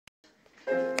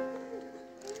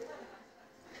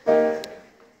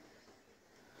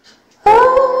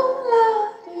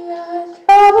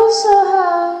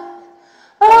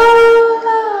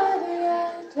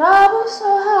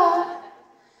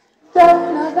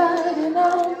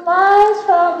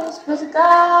troubles but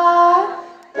God.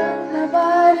 Don't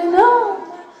nobody know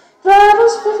my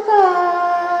troubles but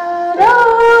God. Oh,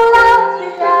 Lord,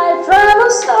 I travel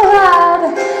so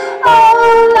hard. Oh,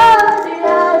 Lord,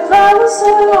 I travel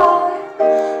so hard.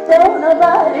 Don't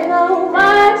nobody know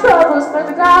my troubles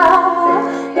but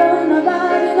God. Don't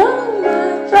nobody know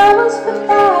my troubles but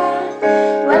God.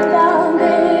 Went down the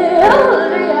hill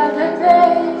the other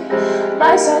day.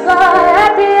 My soul got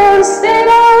happy and stayed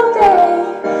all day.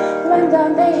 Went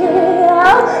down the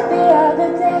hill the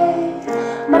other day.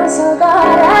 My soul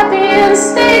got happy and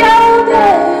stayed all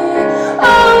day.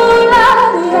 Oh,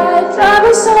 Lordy, I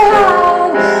travel so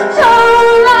hard. Oh,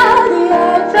 Lordy,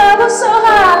 I travel so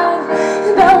hard.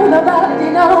 Don't nobody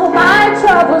know my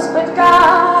troubles but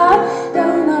God.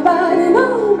 Don't nobody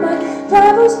know my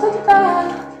troubles but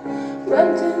God.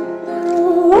 Went in the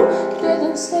room,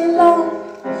 didn't stay long.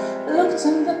 Looked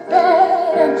in the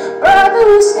bed and brother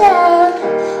was dead.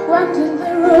 Went in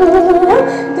the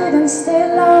room, didn't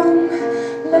stay long.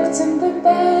 Looked in the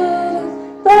bed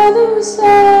and brother was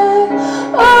dead.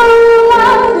 Oh,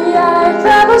 Lordy, I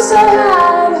travel so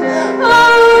hard.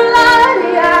 Oh,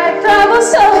 Lordy, I travel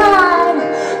so hard.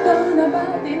 Don't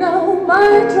nobody know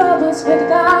my troubles but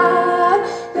God.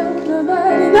 Don't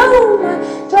nobody know my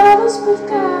troubles but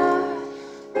God.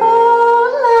 Oh,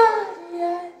 Lordy,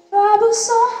 I travel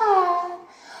so hard.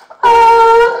 Oh,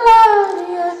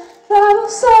 Lordy, I travel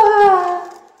so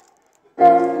hard.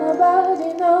 Don't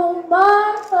nobody know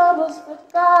my troubles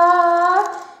but God.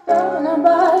 Don't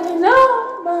nobody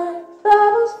know my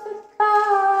troubles but God.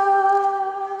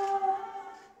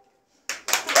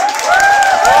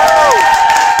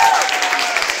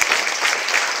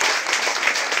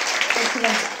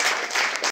 Thank you.